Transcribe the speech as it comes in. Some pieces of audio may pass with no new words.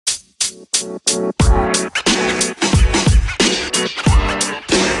Hello,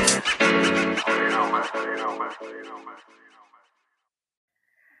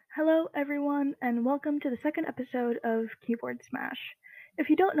 everyone, and welcome to the second episode of Keyboard Smash.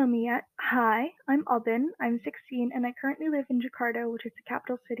 If you don't know me yet, hi, I'm Aubin, I'm 16, and I currently live in Jakarta, which is the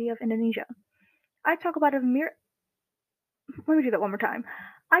capital city of Indonesia. I talk about Let me do that one more time.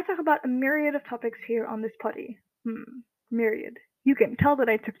 I talk about a myriad of topics here on this poddy. Myriad. You can tell that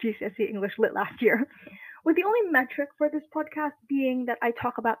I took GCSE English Lit last year. With the only metric for this podcast being that I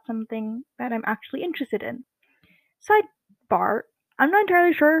talk about something that I'm actually interested in. Sidebar, I'm not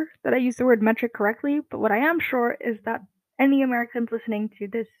entirely sure that I used the word metric correctly, but what I am sure is that any Americans listening to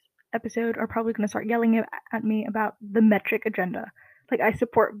this episode are probably going to start yelling at me about the metric agenda. Like, I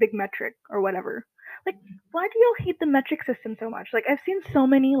support big metric or whatever. Like, why do y'all hate the metric system so much? Like, I've seen so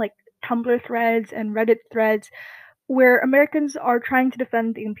many, like, Tumblr threads and Reddit threads where Americans are trying to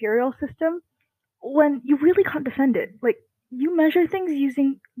defend the imperial system when you really can't defend it. Like, you measure things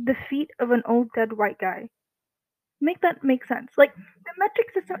using the feet of an old dead white guy. Make that make sense. Like, the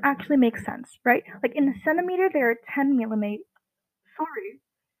metric system actually makes sense, right? Like, in a centimeter, there are 10 millimeters. Sorry.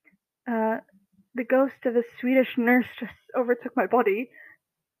 The ghost of a Swedish nurse just overtook my body.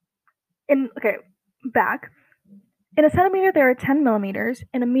 Back. In a centimeter, there are 10 millimeters.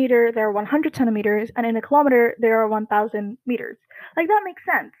 In a meter, there are 100 centimeters. And in a kilometer, there are 1,000 meters. Like, that makes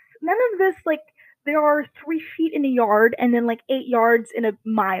sense. None of this, like, there are 3 feet in a yard and then, like, 8 yards in a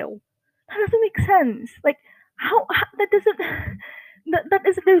mile. That doesn't make sense. Like, how that doesn't. That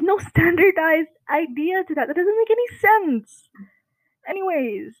is, there's no standardized idea to that. That doesn't make any sense.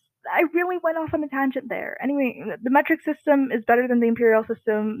 Anyways, I really went off on a tangent there. Anyway, the metric system is better than the imperial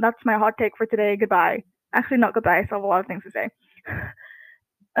system. That's my hot take for today. Goodbye. Actually, not goodbye. I still have a lot of things to say.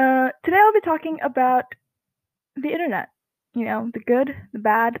 Today I'll be talking about the internet. You know, the good, the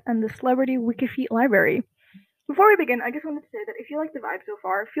bad, and the celebrity Wikifeet library. Before we begin, I just wanted to say that if you like the vibe so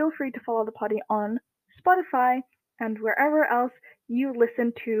far, feel free to follow the poddy on Spotify and wherever else you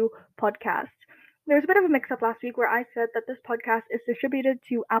listen to podcasts. There was a bit of a mix-up last week where I said that this podcast is distributed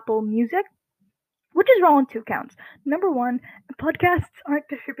to Apple Music, which is wrong on 2 counts. Number 1, podcasts aren't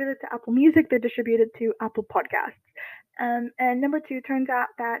distributed to Apple Music, they're distributed to Apple Podcasts. And number 2, turns out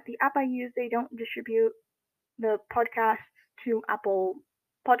that the app I use, they don't distribute the podcasts to Apple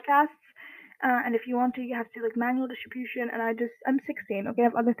Podcasts. And if you want to, you have to do like manual distribution, and I'm 16, okay, I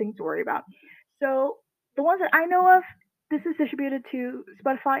have other things to worry about. So the ones that I know of, this is distributed to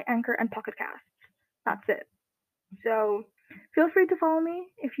Spotify, Anchor, and Pocket Casts. That's it. So feel free to follow me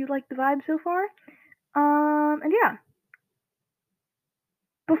if you like the vibe so far. And yeah.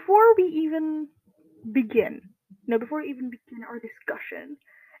 Before we even begin our discussion,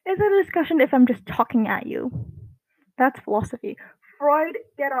 is it a discussion if I'm just talking at you? That's philosophy. Freud,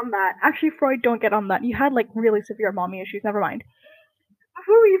 get on that. Actually, Freud, don't get on that. You had like really severe mommy issues. Never mind.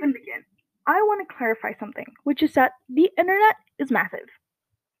 Before we even begin, I want to clarify something, which is that the internet is massive.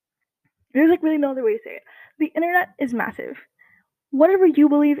 There's like really no other way to say it. The internet is massive. Whatever you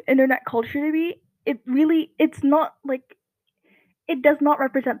believe internet culture to be, it's not like, it does not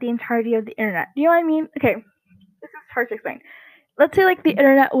represent the entirety of the internet. Do you know what I mean? Okay, this is hard to explain. Let's say like the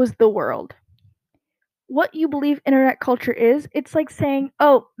internet was the world. What you believe internet culture is, it's like saying,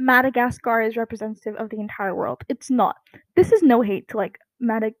 oh, Madagascar is representative of the entire world. It's not. This is no hate to like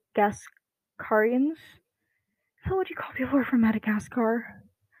Madagascarians. How would you call people who are from Madagascar?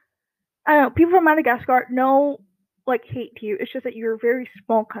 I don't know. People from Madagascar, no like hate to you. It's just that you're a very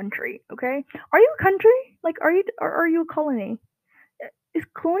small country. Okay, are you a country? Like, are you a colony? Is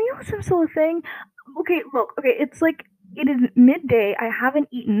colonialism still a thing? Okay, look. Okay, it's like it is midday. I haven't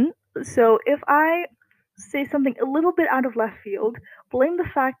eaten, so if I say something a little bit out of left field, blame the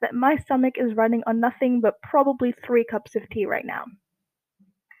fact that my stomach is running on nothing but probably 3 cups of tea right now.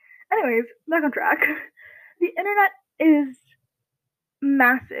 Anyways, back on track. The internet is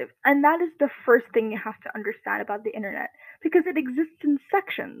massive, and that is the first thing you have to understand about the internet, because it exists in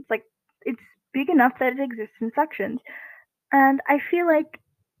sections. Like, it's big enough that it exists in sections. And I feel like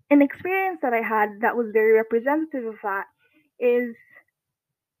an experience that I had that was very representative of that is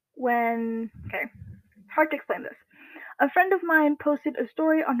when, okay, hard to explain this. A friend of mine posted a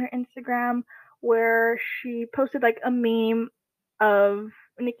story on her Instagram where she posted like a meme of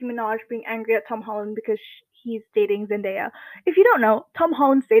Nicki Minaj being angry at Tom Holland because he's dating Zendaya. If you don't know, Tom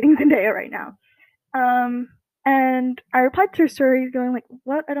Holland's dating Zendaya right now. And I replied to her story going like,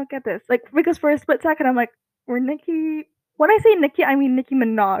 what? I don't get this. Like, because for a split second I'm like, when I say Nicki, I mean Nicki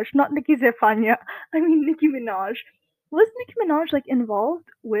Minaj, not Nicki Zefania. I mean Nicki Minaj. Was Nicki Minaj like involved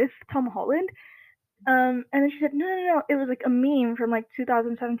with Tom Holland? And then she said, no, it was like a meme from like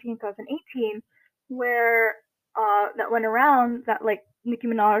 2017, 2018, where that went around that like Nicki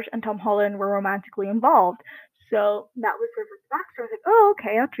Minaj and Tom Holland were romantically involved. So that was sort of the backstory. I was like, oh,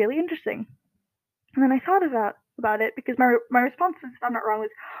 okay, that's really interesting. And then I thought about it because my response, if I'm not wrong, was,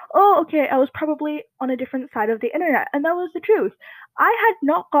 "Oh, okay, I was probably on a different side of the internet," and that was the truth. I had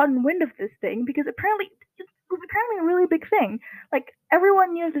not gotten wind of this thing because apparently it was apparently a really big thing. Like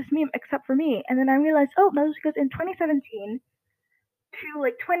everyone knew this meme except for me, and then I realized, oh, that was because in 2017 to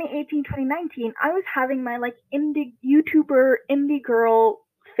like 2018, 2019, I was having my like indie YouTuber indie girl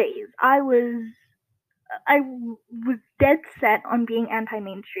phase. I was dead set on being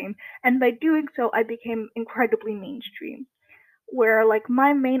anti-mainstream, and by doing so, I became incredibly mainstream. Where like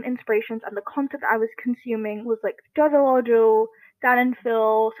my main inspirations and the content I was consuming was like Dodo, Dan and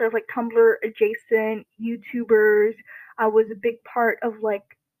Phil, sort of like Tumblr adjacent YouTubers. I was a big part of like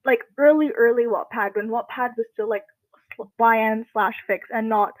early Wattpad when Wattpad was still like YN slash fix and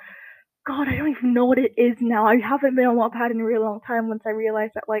not God, I don't even know what it is now. I haven't been on Wattpad in a really long time once I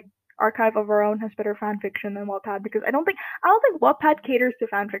realized that like Archive of Our Own has better fan fiction than Wattpad because I don't think Wattpad caters to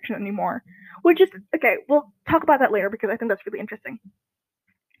fan fiction anymore. Which is okay, we'll talk about that later because I think that's really interesting.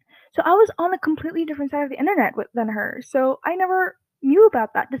 So I was on a completely different side of the internet than her. So I never knew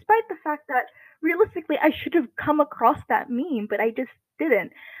about that, despite the fact that realistically I should have come across that meme, but I just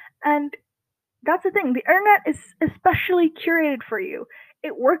didn't. And that's the thing. The internet is especially curated for you.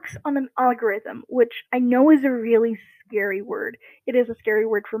 It works on an algorithm, which I know is a really scary word. It is a scary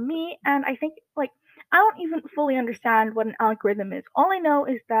word for me, and I think like I don't even fully understand what an algorithm is. All I know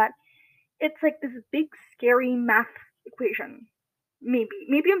is that it's like this big scary math equation.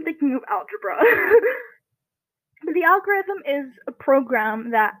 Maybe I'm thinking of algebra. But the algorithm is a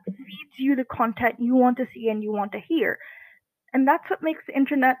program that feeds you the content you want to see and you want to hear. And that's what makes the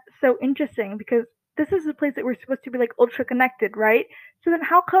internet so interesting because this is a place that we're supposed to be like ultra connected, right? So then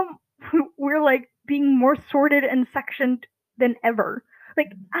how come we're like being more sorted and sectioned than ever?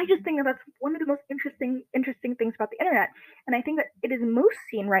 Like I just think that that's one of the most interesting things about the internet. And I think that it is most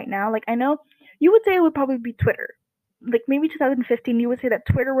seen right now. Like I know you would say it would probably be Twitter. Like maybe 2015 you would say that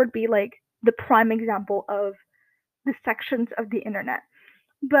Twitter would be like the prime example of the sections of the internet.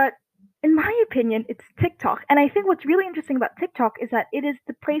 But in my opinion, it's TikTok. And I think what's really interesting about TikTok is that it is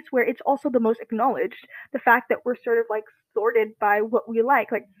the place where it's also the most acknowledged. The fact that we're sort of like sorted by what we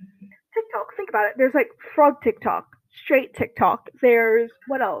like. Like TikTok, think about it. There's like frog TikTok, straight TikTok. There's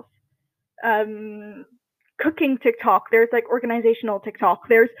what else? Um, Cooking TikTok. There's like organizational TikTok.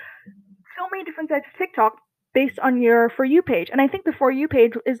 There's so many different types of TikTok based on your For You page. And I think the For You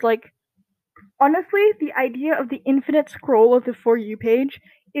page is like honestly, the idea of the infinite scroll of the For You page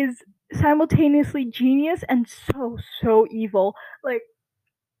is simultaneously genius and so evil. Like,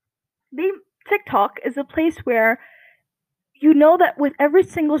 they TikTok is a place where you know that with every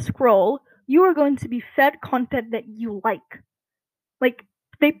single scroll, you are going to be fed content that you like. Like,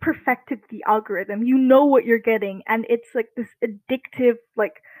 they perfected the algorithm. You know what you're getting, and it's like this addictive,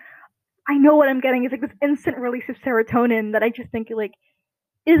 like, I know what I'm getting. It's like this instant release of serotonin that I just think, like,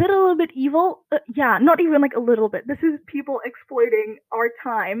 is it a little bit evil? Yeah, not even like a little bit. This is people exploiting our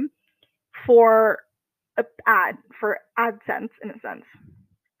time for for AdSense in a sense.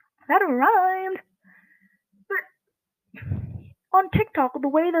 That rhymed. But on TikTok, the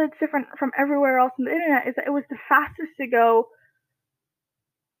way that it's different from everywhere else on the internet is that it was the fastest to go,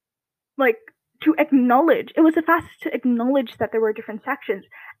 like, to acknowledge. It was the fastest to acknowledge that there were different sections.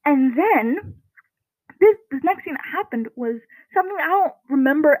 And then this next thing that happened was something I don't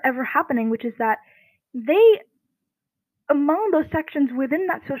remember ever happening, which is that they among those sections within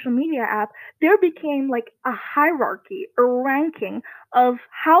that social media app, there became like a hierarchy, a ranking of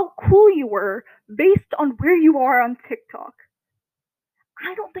how cool you were based on where you are on TikTok.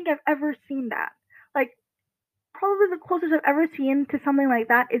 I don't think I've ever seen that. Like, probably the closest I've ever seen to something like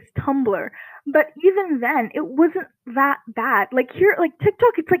that is Tumblr. But even then, it wasn't that bad. Like, here, like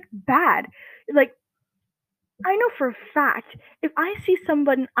TikTok, it's like bad. Like, I know for a fact, if I see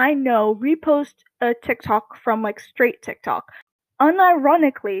someone I know repost a TikTok from like straight TikTok,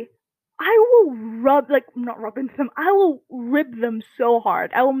 unironically, I will not rub into them. I will rib them so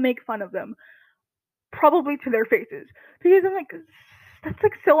hard. I will make fun of them, probably to their faces, because I'm like, that's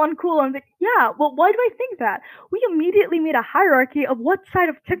like so uncool. I'm like, yeah. Well, why do I think that? We immediately made a hierarchy of what side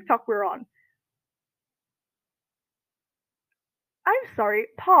of TikTok we're on. I'm sorry.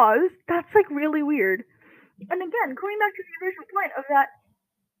 Pause. That's like really weird. And again, going back to the original point of that,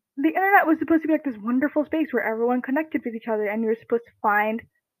 the internet was supposed to be like this wonderful space where everyone connected with each other, and you were supposed to find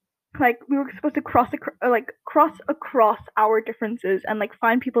like we were supposed to cross across our differences and like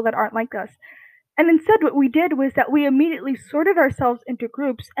find people that aren't like us. And instead, what we did was that we immediately sorted ourselves into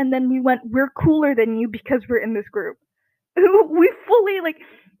groups, and then we went, we're cooler than you because we're in this group. We fully, like,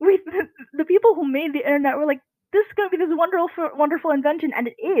 the people who made the internet were like, this is going to be this wonderful invention, and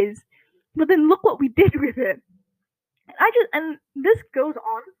it is. But then look what we did with it. And this goes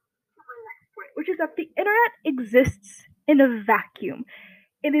on to my next point, which is that the internet exists in a vacuum.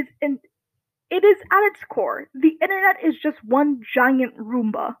 It is in, it is at its core. The internet is just one giant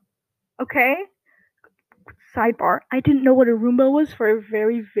Roomba. Okay? Sidebar, I didn't know what a Roomba was for a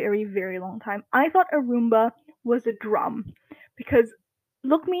very, very, very long time. I thought a Roomba was a drum. Because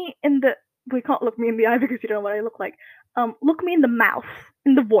look me in the we can't look me in the eye because you don't know what I look like. Look me in the mouth,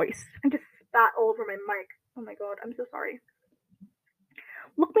 in the voice. I just spat all over my mic. Oh my god, I'm so sorry.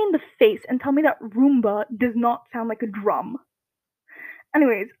 Look me in the face and tell me that Roomba does not sound like a drum.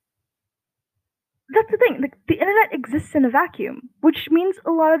 Anyways, that's the thing. Like, the internet exists in a vacuum, which means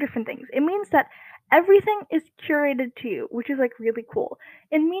a lot of different things. It means that everything is curated to you, which is like really cool.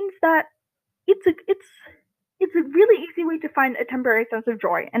 It means that it's a really easy way to find a temporary sense of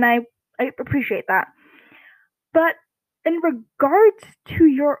joy, and I appreciate that. But in regards to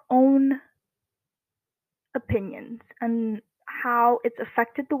your own opinions and how it's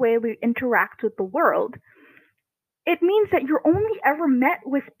affected the way we interact with the world, it means that you're only ever met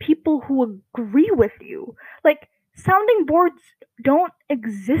with people who agree with you. Like, sounding boards don't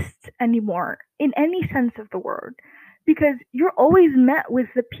exist anymore in any sense of the word, because you're always met with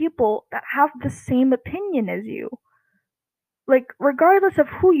the people that have the same opinion as you. Like, regardless of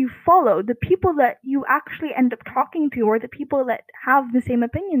who you follow, the people that you actually end up talking to are the people that have the same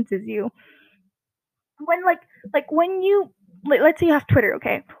opinions as you. When when you, like, let's say you have Twitter,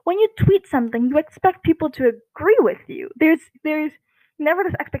 okay? When you tweet something, you expect people to agree with you. There's never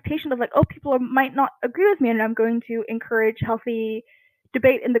this expectation of like, oh, people might not agree with me, and I'm going to encourage healthy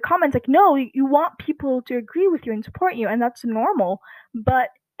debate in the comments. Like, no, you want people to agree with you and support you, and that's normal. But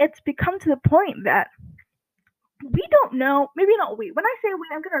it's become to the point that we don't know, maybe not we. When I say we,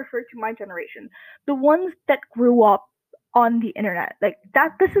 I'm going to refer to my generation, the ones that grew up on the internet. Like,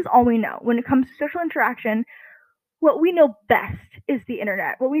 that, this is all we know. When it comes to social interaction, what we know best is the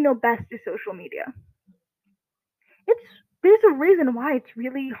internet. What we know best is social media. It's There's a reason why it's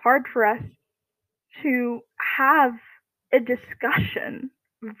really hard for us to have a discussion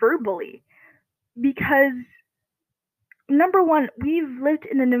verbally, because number one, we've lived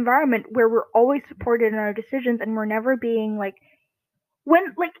in an environment where we're always supported in our decisions, and we're never being like,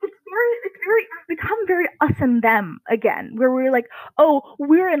 when, like, it's become very us and them again, where we're like, oh,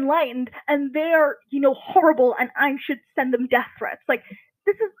 we're enlightened and they're, horrible, and I should send them death threats. Like,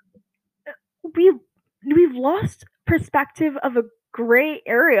 this is we've lost perspective of a gray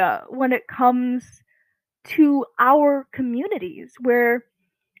area when it comes to our communities, where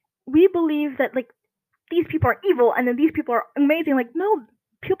we believe that, like, these people are evil and then these people are amazing. Like, no,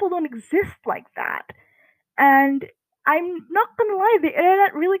 people don't exist like that. And I'm not gonna lie, the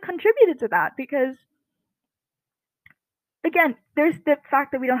internet really contributed to that, because again, there's the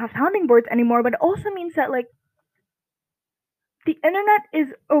fact that we don't have sounding boards anymore, but it also means that, like, the internet is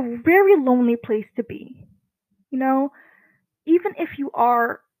a very lonely place to be. Even if you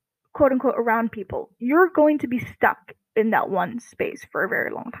are quote unquote around people, you're going to be stuck in that one space for a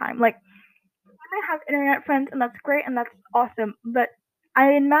very long time. Like, you might have internet friends, and that's great and that's awesome, but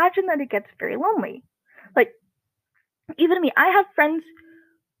I imagine that it gets very lonely. Like, even me, I have friends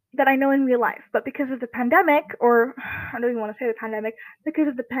that I know in real life, but because of the pandemic, or I don't even want to say the pandemic, because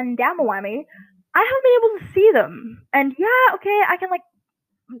of the pandamawami, I haven't been able to see them. And yeah, okay, I can, like,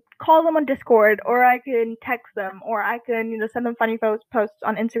 call them on Discord, or I can text them, or I can, send them funny posts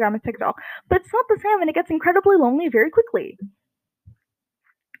on Instagram and TikTok. But it's not the same, and it gets incredibly lonely very quickly.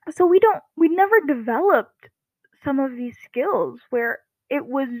 So we never developed some of these skills where there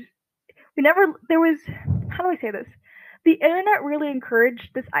was, how do I say this? The internet really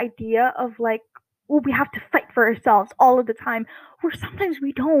encouraged this idea of, like, well, we have to fight for ourselves all of the time, where sometimes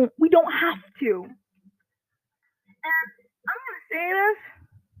we don't have to. And I'm going to say this,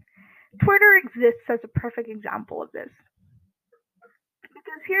 Twitter exists as a perfect example of this.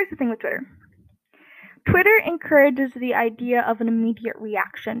 Because here's the thing with Twitter. Twitter encourages the idea of an immediate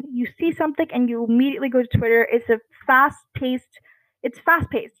reaction. You see something and you immediately go to Twitter. It's fast paced.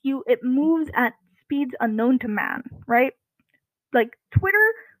 It moves at speeds unknown to man, right? Like,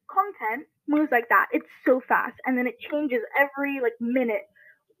 Twitter content moves like that. It's so fast, and then it changes every, like, minute.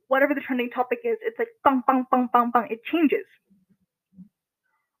 Whatever the trending topic is, it's like bang, bang, bang, bang, bang. It changes.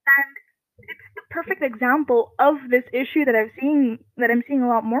 And it's the perfect example of this issue that I'm seeing a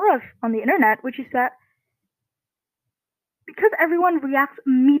lot more of on the internet, which is that because everyone reacts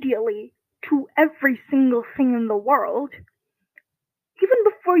immediately to every single thing in the world, even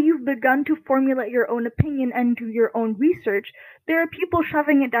before you've begun to formulate your own opinion and do your own research, there are people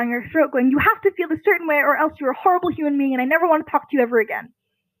shoving it down your throat going, you have to feel a certain way or else you're a horrible human being and I never want to talk to you ever again.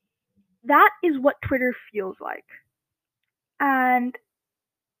 That is what Twitter feels like. And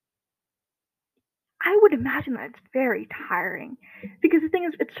I would imagine that it's very tiring. Because the thing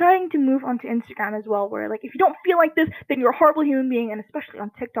is, it's starting to move onto Instagram as well, where, like, if you don't feel like this, then you're a horrible human being, and especially on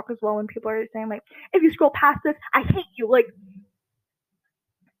TikTok as well, when people are saying, like, if you scroll past this, I hate you. Like,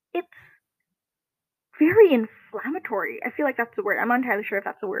 it's very inflammatory. I feel like that's the word. I'm not entirely sure if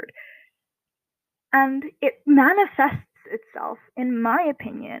that's the word. And it manifests itself, in my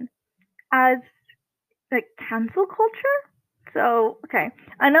opinion, as, like, cancel culture. So, okay.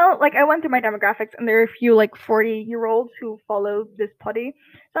 I know, like, I went through my demographics, and there are a few, like, 40-year-olds who follow this poddy.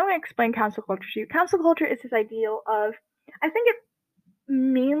 So I'm going to explain cancel culture to you. Cancel culture is this ideal of, I think it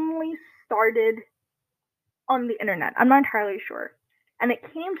mainly started on the internet. I'm not entirely sure. And it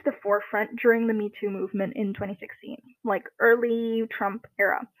came to the forefront during the Me Too movement in 2016, like early Trump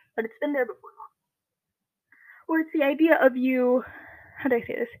era. But it's been there before. Or it's the idea of you, how do I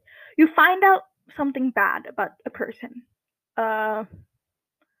say this? You find out something bad about a person.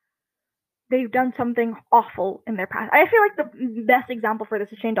 They've done something awful in their past. I feel like the best example for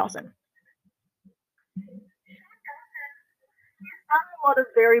this is Shane Dawson. A lot of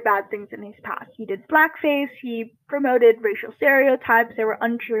very bad things in his past. He did blackface, he promoted racial stereotypes that were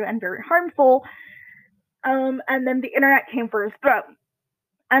untrue and very harmful, and then the internet came for his throat.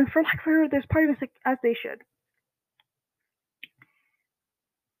 And for lack of better, there's part of us like, as they should.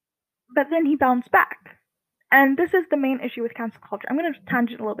 But then he bounced back. And this is the main issue with cancel culture. I'm going to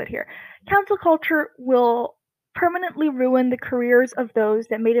tangent a little bit here. Cancel culture will permanently ruin the careers of those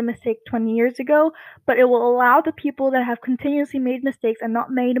that made a mistake 20 years ago, but it will allow the people that have continuously made mistakes and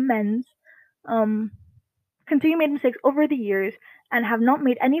not made amends, continue made mistakes over the years and have not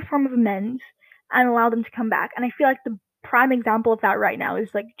made any form of amends, and allow them to come back. And I feel like the prime example of that right now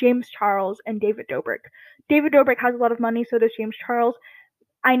is like James Charles and David Dobrik. David Dobrik has a lot of money, so does James Charles.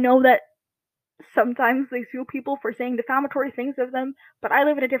 I know that sometimes they sue people for saying defamatory things of them, but I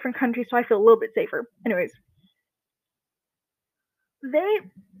live in a different country, so I feel a little bit safer. Anyways,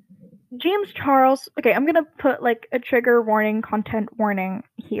 James Charles, okay, I'm gonna put like a trigger warning, content warning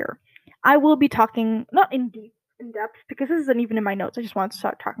here. I will be talking, not in depth, because this isn't even in my notes, I just wanted to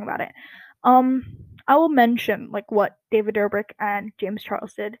start talking about it. I will mention like what David Dobrik and James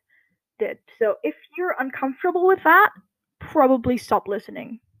Charles did. So if you're uncomfortable with that, probably stop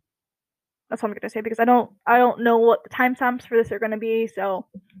listening. That's what I'm gonna say, because I don't know what the timestamps for this are gonna be, so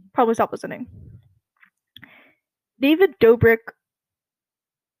probably stop listening. David Dobrik,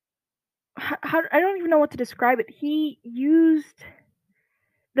 I don't even know what to describe it. He used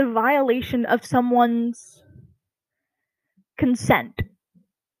the violation of someone's consent.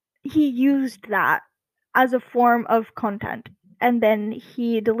 He used that as a form of content, and then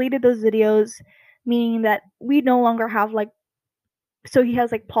he deleted those videos, meaning that we no longer have like, so he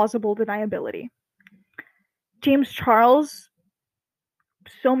has like plausible deniability. James Charles,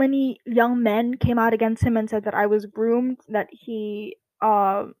 so many young men came out against him and said that I was groomed, that he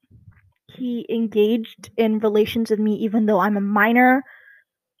engaged in relations with me even though I'm a minor,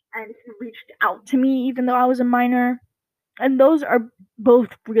 and he reached out to me even though I was a minor. And those are both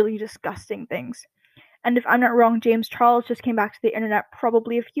really disgusting things. And if I'm not wrong, James Charles just came back to the internet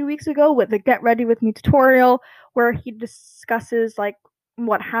probably a few weeks ago with the Get Ready With Me tutorial, where he discusses like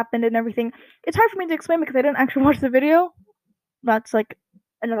what happened and everything. It's hard for me to explain because I didn't actually watch the video. That's like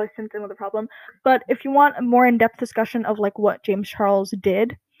another symptom of the problem. But if you want a more in-depth discussion of like what James Charles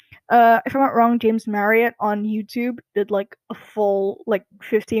did, if I'm not wrong, James Marriott on YouTube did like a full like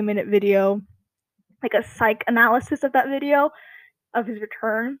 15-minute video, like a psych analysis of that video of his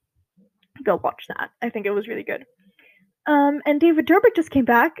return. Go watch that. I think it was really good. And David Dobrik just came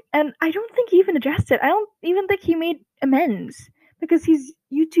back, and I don't think he even addressed it. I don't even think he made amends, because he's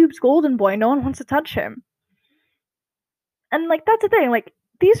YouTube's golden boy. No one wants to touch him. And like that's the thing. Like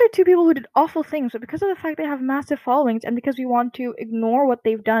these are two people who did awful things, but because of the fact they have massive followings, and because we want to ignore what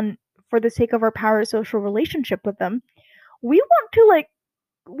they've done for the sake of our parasocial relationship with them, we want to like,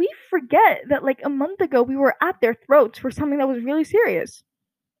 we forget that like a month ago we were at their throats for something that was really serious.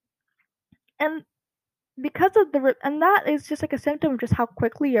 And because of and that is just like a symptom of just how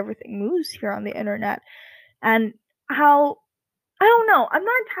quickly everything moves here on the internet, and how, I don't know, I'm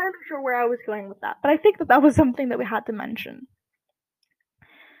not entirely sure where I was going with that, but I think that that was something that we had to mention.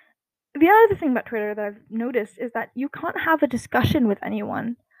 The other thing about Twitter that I've noticed is that you can't have a discussion with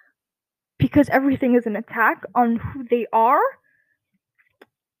anyone because everything is an attack on who they are.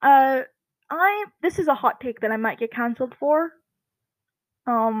 This is a hot take that I might get cancelled for.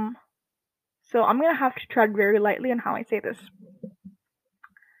 So I'm gonna have to tread very lightly on how I say this.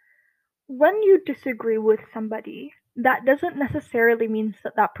 When you disagree with somebody, that doesn't necessarily mean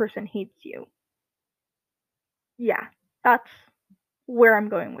that that person hates you. Yeah, that's where I'm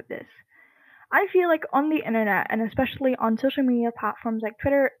going with this. I feel like on the internet, and especially on social media platforms like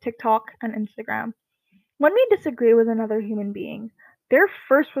Twitter, TikTok, and Instagram, when we disagree with another human being, their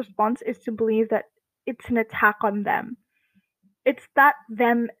first response is to believe that it's an attack on them. It's that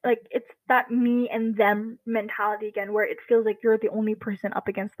them, like, it's that me and them mentality again, where it feels like you're the only person up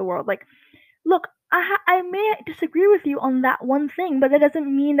against the world. Like, look, I may disagree with you on that one thing, but that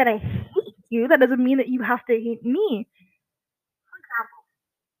doesn't mean that I hate you. That doesn't mean that you have to hate me. For example,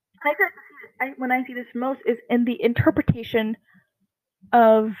 I start to see this, when I see this most is in the interpretation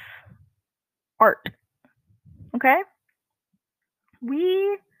of art. Okay,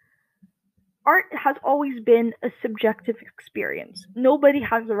 we art has always been a subjective experience. Nobody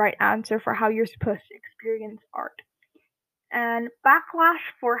has the right answer for how you're supposed to experience art. And backlash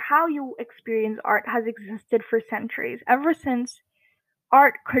for how you experience art has existed for centuries. Ever since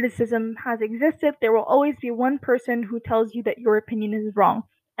art criticism has existed, there will always be one person who tells you that your opinion is wrong.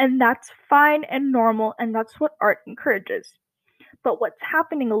 And that's fine and normal, and that's what art encourages. But what's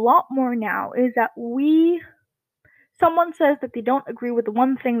happening a lot more now is that someone says that they don't agree with the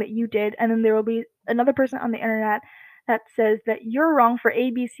one thing that you did, and then there will be another person on the internet that says that you're wrong for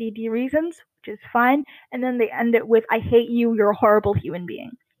A, B, C, D reasons, which is fine, and then they end it with, I hate you, you're a horrible human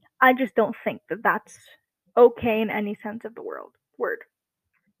being. I just don't think that that's okay in any sense of the word.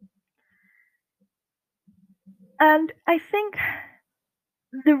 And I think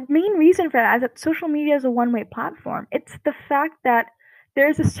the main reason for that is that social media is a one-way platform. It's the fact that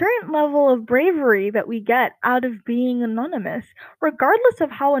there's a certain level of bravery that we get out of being anonymous, regardless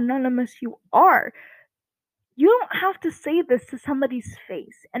of how anonymous you are. You don't have to say this to somebody's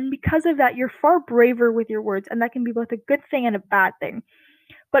face, and because of that, you're far braver with your words, and that can be both a good thing and a bad thing.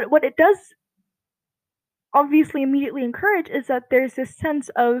 But what it does obviously immediately encourage is that there's this sense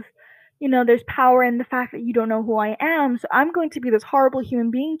of, there's power in the fact that you don't know who I am, so I'm going to be this horrible human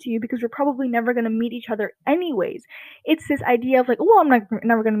being to you because we're probably never going to meet each other anyways. It's this idea of like, oh, I'm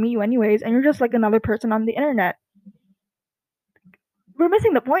never going to meet you anyways, and you're just like another person on the internet. We're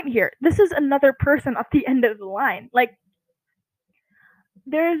missing the point here. This is another person at the end of the line. Like,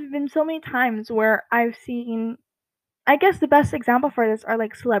 there's been so many times where I've seen, I guess the best example for this are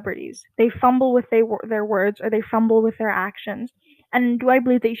like celebrities. They fumble with their words, or they fumble with their actions. And do I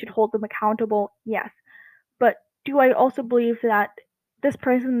believe that you should hold them accountable? Yes. But do I also believe that this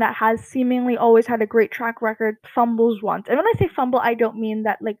person that has seemingly always had a great track record fumbles once? And when I say fumble, I don't mean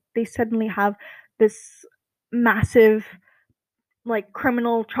that like they suddenly have this massive like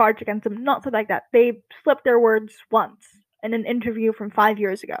criminal charge against them. Not something like that. They slipped their words once in an interview from 5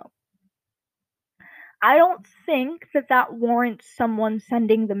 years ago. I don't think that that warrants someone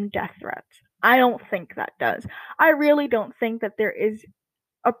sending them death threats. I don't think that does. I really don't think that there is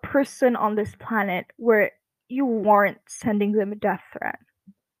a person on this planet where you warrant sending them a death threat,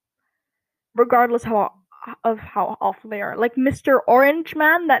 regardless of how awful they are. Like Mr. Orange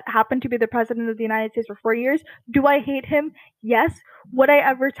Man, that happened to be the president of the United States for 4 years. Do I hate him? Yes. Would I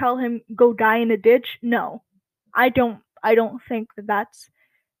ever tell him go die in a ditch? No. I don't. I don't think that that's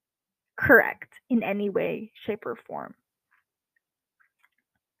correct in any way, shape, or form.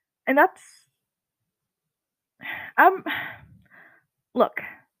 And that's um. Look,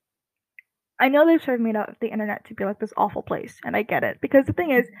 I know they've sort of made out the internet to be like this awful place, and I get it because the thing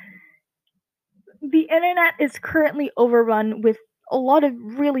is, the internet is currently overrun with a lot of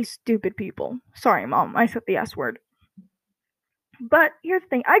really stupid people. Sorry, mom, I said the S word. But here's the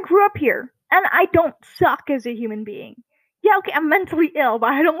thing, I grew up here, and I don't suck as a human being. Yeah, okay, I'm mentally ill,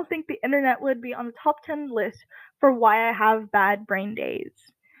 but I don't think the internet would be on the top 10 list for why I have bad brain days.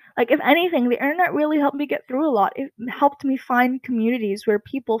 Like, if anything, the internet really helped me get through a lot. It helped me find communities where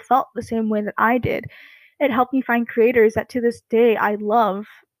people felt the same way that I did. It helped me find creators that to this day I love.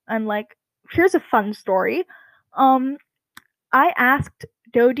 And, like, here's a fun story. Um, I asked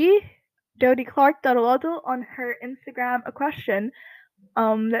Dodie Clark Dodolodo on her Instagram a question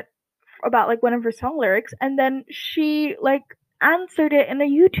that about like one of her song lyrics, and then she like answered it in a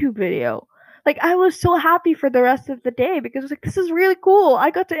YouTube video. Like, I was so happy for the rest of the day because I was like, this is really cool.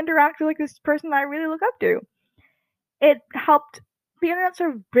 I got to interact with like this person that I really look up to. It helped the internet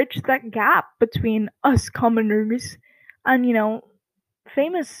sort of bridge that gap between us commoners and,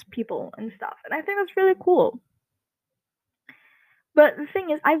 famous people and stuff. And I think that's really cool. But the thing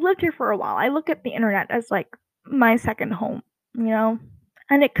is, I've lived here for a while. I look at the internet as like my second home, you know?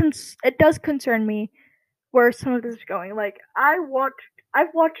 And it does concern me where some of this is going. Like I've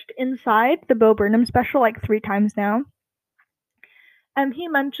watched Inside, the Bo Burnham special, like 3 times now, and he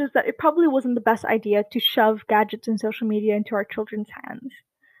mentions that it probably wasn't the best idea to shove gadgets and social media into our children's hands.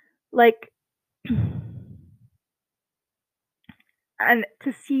 Like, and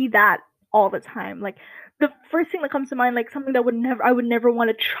to see that all the time, like the first thing that comes to mind, like something that I would never want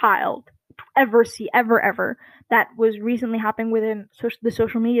a child to ever see, ever, that was recently happening within the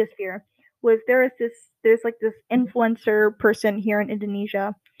social media sphere, was there's like this influencer person here in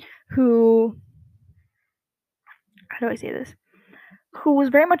Indonesia who, how do I say this, who was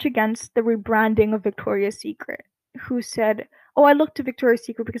very much against the rebranding of Victoria's Secret, who said, "Oh, I looked to Victoria's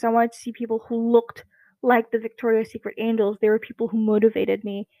Secret because I wanted to see people who looked like the Victoria's Secret angels. They were people who motivated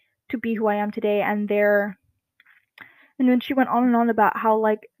me to be who I am today, and they're." And then she went on and on about how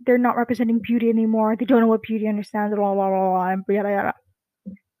like they're not representing beauty anymore. They don't know what beauty understands. Blah blah blah blah. And yada yada.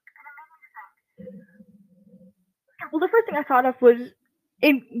 Well, the first thing I thought of was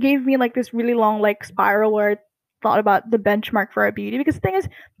it gave me like this really long like spiral where I thought about the benchmark for our beauty, because the thing is,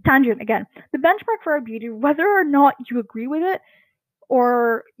 tangent again, the benchmark for our beauty, whether or not you agree with it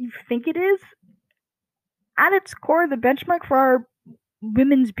or you think it is, at its core, the benchmark for our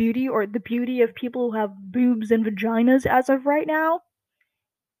women's beauty, or the beauty of people who have boobs and vaginas as of right now,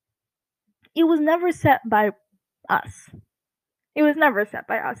 it was never set by us. It was never set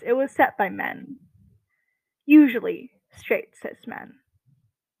by us. It was set by men. Usually straight cis men.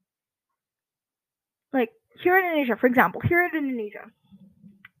 Like here in Indonesia, for example, here in Indonesia,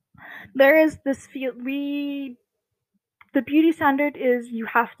 there is this field. The beauty standard is you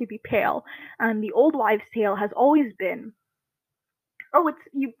have to be pale, and the old wives' tale has always been, oh, it's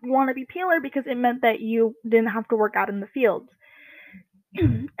you want to be paler because it meant that you didn't have to work out in the fields.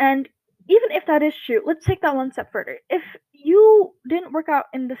 And even if that is true, let's take that one step further. If you didn't work out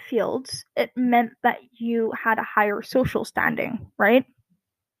in the fields, it meant that you had a higher social standing, right?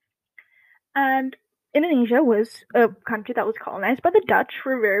 And Indonesia was a country that was colonized by the Dutch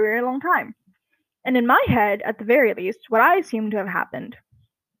for a very, very long time. And in my head, at the very least, what I assume to have happened,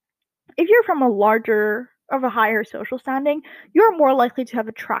 if you're from a higher social standing, you're more likely to have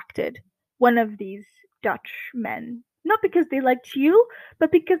attracted one of these Dutch men. Not because they liked you,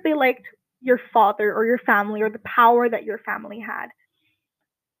 but because they liked your father or your family or the power that your family had.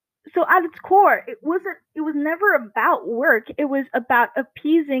 So at its core, it was never about work. It was about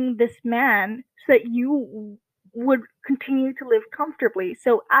appeasing this man so that you would continue to live comfortably.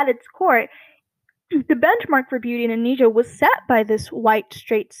 So at its core, the benchmark for beauty in Indonesia was set by this white,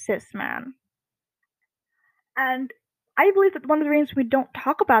 straight, cis man. And I believe that one of the reasons we don't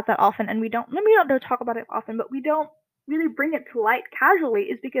talk about that often, and we don't talk about it often, but we don't really bring it to light casually,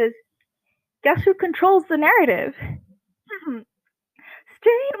 is because guess who controls the narrative?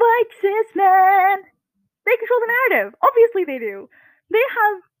 Straight white cis men. They control the narrative. Obviously they do.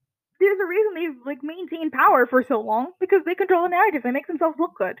 There's a reason they've like maintained power for so long, because they control the narrative. They make themselves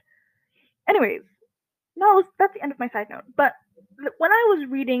look good. Anyways, no, that's the end of my side note. But when I was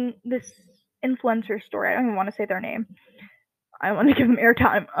reading this influencer story, I don't even want to say their name. I want to give them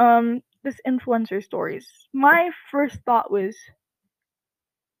airtime. This influencer stories. My first thought was,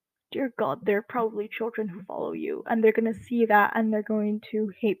 dear God, they're probably children who follow you, and they're gonna see that, and they're going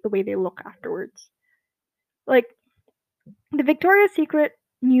to hate the way they look afterwards. Like, the Victoria's Secret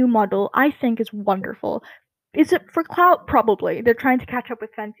new model, I think, is wonderful. Is it for clout? Probably. They're trying to catch up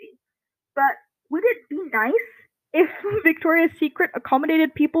with Fenty. But would it be nice if Victoria's Secret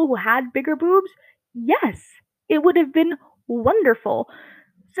accommodated people who had bigger boobs? Yes, it would have been wonderful.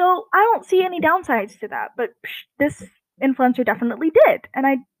 So I don't see any downsides to that. But this influencer definitely did, and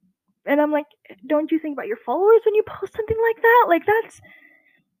I'm like, don't you think about your followers when you post something like that? Like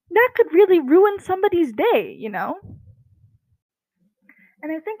that could really ruin somebody's day, you know?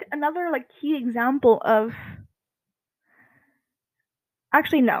 And I think another like key example of,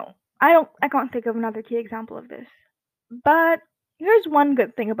 actually no, I can't think of another key example of this. But here's one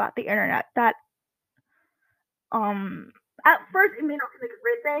good thing about the internet that at first it may not seem like a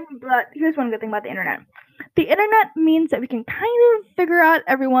great thing, but here's one good thing about the internet. The internet means that we can kind of figure out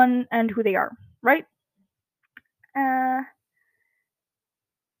everyone and who they are, right?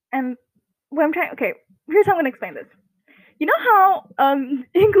 And what I'm trying, okay, here's how I'm gonna explain this. You know how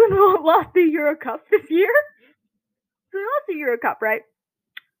England lost the Euro Cup this year? So they lost the Euro Cup, right?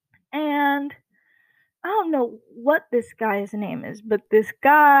 And I don't know what this guy's name is, but this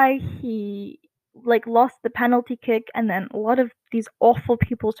guy, he like lost the penalty kick, and then a lot of these awful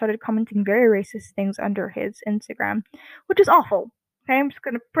people started commenting very racist things under his Instagram, which is awful. Okay, I'm just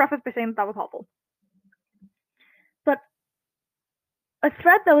gonna preface by saying that was awful. But a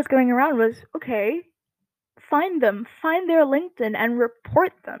thread that was going around was, okay, find them, find their LinkedIn and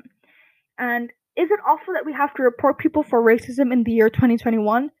report them. And is it awful that we have to report people for racism in the year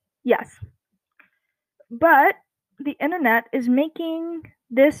 2021? Yes. But the internet is making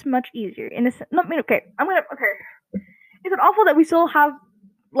this much easier. In a not me. Okay, okay. Is it awful that we still have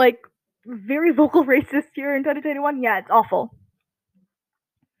like very vocal racists here in 2021? Yeah, it's awful.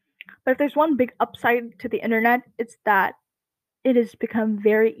 But if there's one big upside to the internet, it's that it has become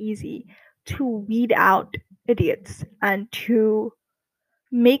very easy to weed out idiots and to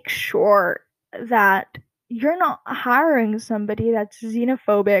make sure that you're not hiring somebody that's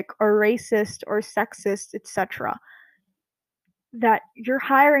xenophobic or racist or sexist, etc. That you're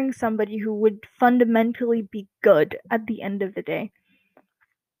hiring somebody who would fundamentally be good at the end of the day.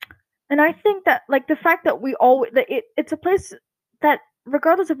 And I think that like the fact that we all that it's a place that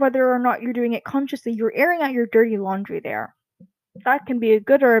regardless of whether or not you're doing it consciously, you're airing out your dirty laundry there. That can be a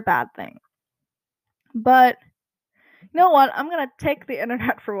good or a bad thing. But you know what? I'm gonna take the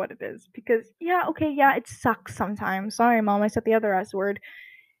internet for what it is because yeah, okay, yeah, it sucks sometimes. Sorry, mom, I said the other S word,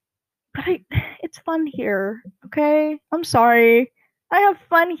 but it's fun here. Okay, I'm sorry. I have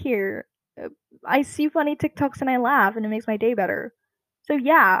fun here. I see funny TikToks and I laugh, and it makes my day better. So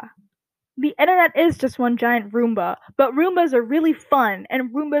yeah, the internet is just one giant Roomba, but Roombas are really fun,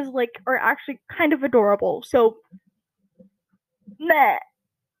 and Roombas like are actually kind of adorable. So, nah,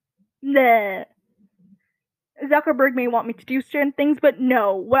 nah. Zuckerberg may want me to do certain things, but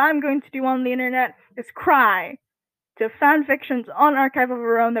no. What I'm going to do on the internet is cry to fan fictions on Archive of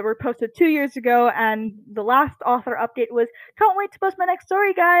Our Own that were posted 2 years ago, and the last author update was, can't wait to post my next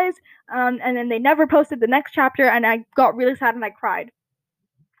story, guys. And then they never posted the next chapter, and I got really sad and I cried.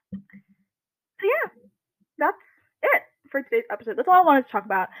 So yeah, that's it for today's episode. That's all I wanted to talk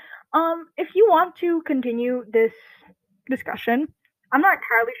about. If you want to continue this discussion, I'm not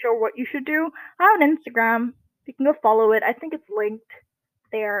entirely sure what you should do. I have an Instagram. You can go follow it. I think it's linked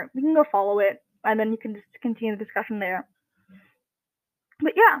there. You can go follow it, and then you can just continue the discussion there.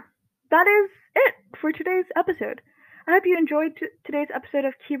 But yeah, that is it for today's episode. I hope you enjoyed today's episode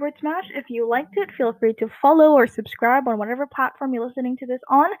of Keyboard Smash. If you liked it, feel free to follow or subscribe on whatever platform you're listening to this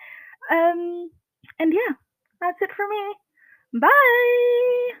on. And yeah, that's it for me.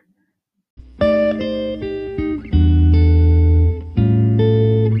 Bye!